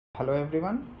Hello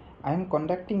everyone, I am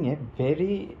conducting a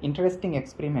very interesting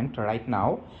experiment right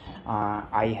now.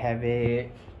 I have a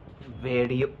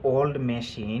very old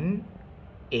machine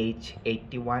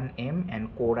H81M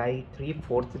and Core i3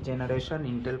 4th generation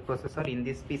Intel processor in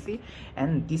this PC,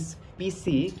 and this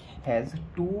PC has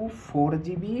two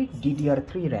 4GB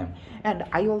DDR3 RAM, and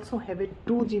I also have a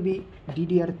 2GB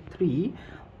DDR3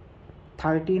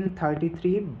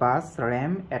 1333 bus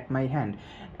RAM at my hand,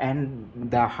 and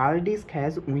the hard disk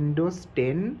has Windows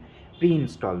 10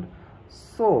 pre-installed.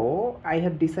 So I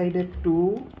have decided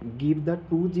to give the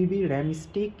 2GB RAM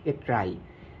stick a try.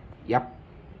 Yep,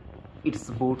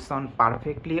 it boots on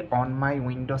perfectly on my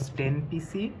Windows 10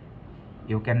 PC.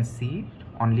 You can see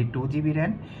only 2GB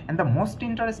RAM, and the most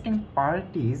interesting part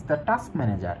is the task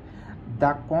manager.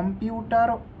 The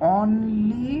computer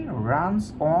only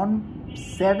runs on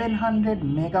 700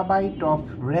 megabyte of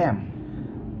RAM,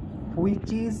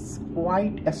 which is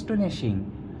quite astonishing.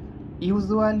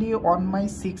 Usually on my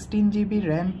 16GB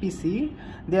RAM PC,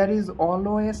 there is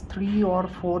always 3 or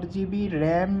 4GB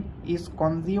RAM is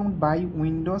consumed by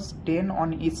Windows 10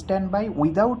 on standby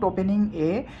without opening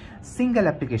a single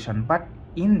application. But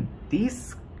in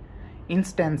these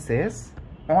instances,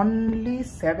 only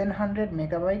 700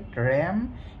 megabyte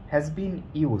RAM has been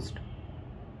used.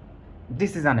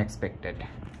 This is unexpected.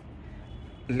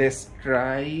 Let's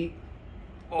try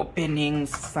opening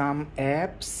some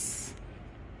apps.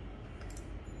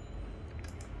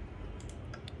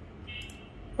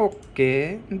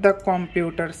 Okay, the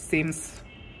computer seems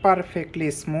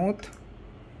perfectly smooth.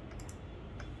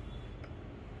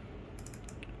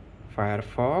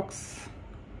 Firefox.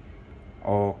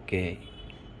 Okay,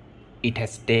 it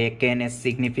has taken a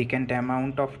significant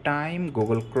amount of time.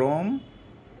 Google Chrome,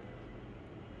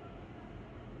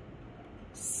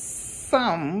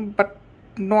 some but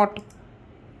not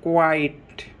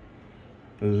quite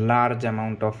large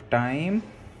amount of time.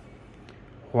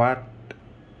 What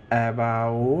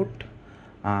about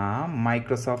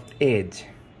Microsoft Edge?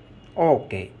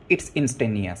 Okay, it's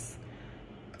instantaneous.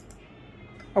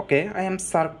 Okay, I am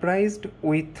surprised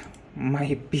with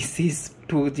my PC's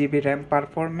 2GB RAM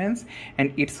performance,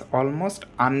 and it's almost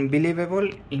unbelievable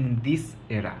in this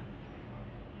era.